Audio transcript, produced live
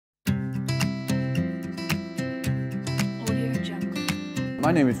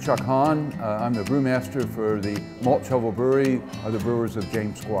My name is Chuck Hahn. I'm the brewmaster for the malt shovel brewery of the brewers of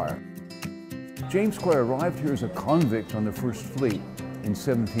James Squire. James Squire arrived here as a convict on the first fleet in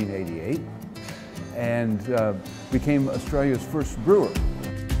 1788 and became Australia's first brewer.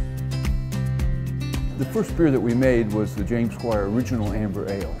 The first beer that we made was the James Squire Original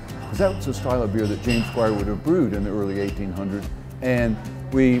Amber Ale. That was a style of beer that James Squire would have brewed in the early 1800s. And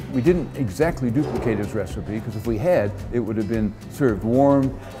we didn't exactly duplicate his recipe, because if we had, it would have been served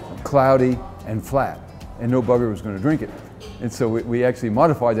warm, cloudy, and flat, and no bugger was going to drink it. And so we actually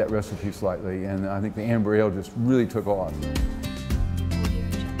modified that recipe slightly, and I think the Amber Ale just really took off.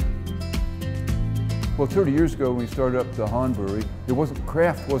 Well, 30 years ago when we started up the Hahn brewery,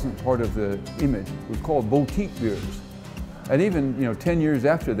 craft wasn't part of the image. It was called boutique beers. And even 10 years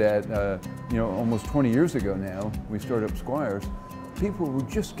after that, almost 20 years ago now, we started up Squires, people were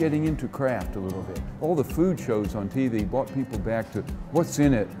just getting into craft a little bit. All the food shows on TV brought people back to what's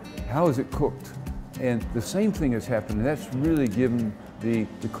in it, how is it cooked? And the same thing has happened, and that's really given the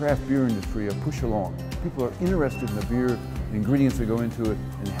craft beer industry a push along. People are interested in the beer, the ingredients that go into it,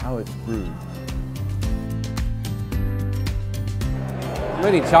 and how it's brewed.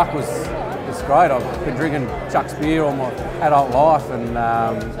 Meeting Chuck was great. I've been drinking Chuck's beer all my adult life, and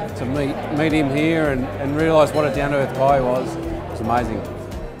to meet him here and realise what a down-to-earth guy he was amazing.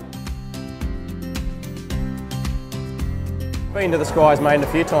 Been to the Squire's Maiden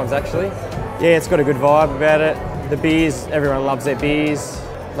a few times actually. Yeah, it's got a good vibe about it. The beers, everyone loves their beers,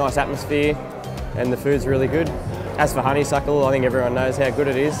 nice atmosphere, and the food's really good. As for honeysuckle, I think everyone knows how good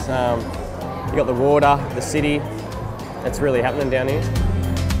it is. You got the water, the city, it's really happening down here.